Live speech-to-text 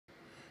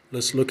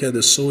Let's look at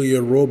the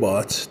Sawyer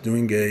robot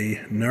doing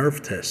a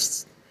nerve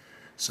test.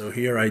 So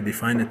here I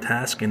define a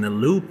task in a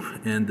loop,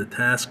 and the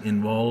task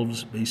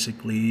involves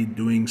basically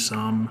doing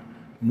some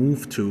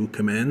move to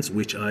commands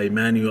which I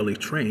manually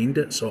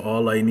trained. So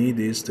all I need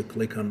is to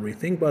click on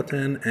rethink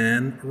button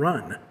and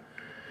run.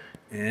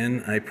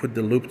 And I put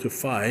the loop to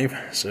 5,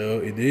 so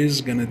it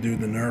is gonna do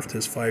the nerve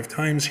test 5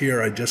 times.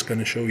 Here I'm just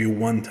gonna show you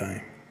 1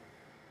 time.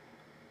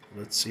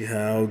 Let's see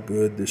how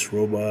good this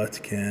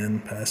robot can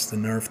pass the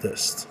nerve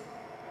test.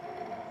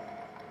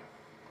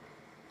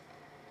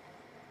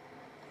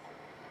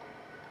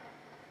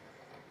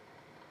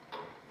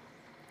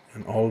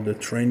 And all the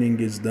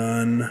training is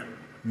done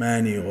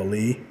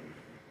manually.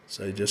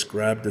 So I just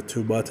grab the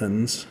 2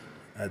 buttons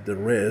at the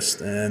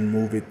wrist and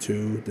move it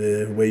to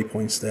the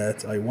waypoints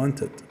that I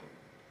wanted.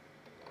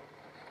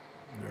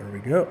 There we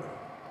go.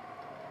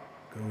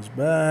 Goes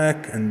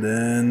back, and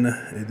then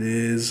it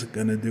is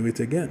gonna do it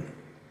again.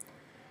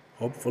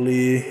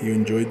 Hopefully you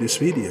enjoyed this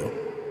video.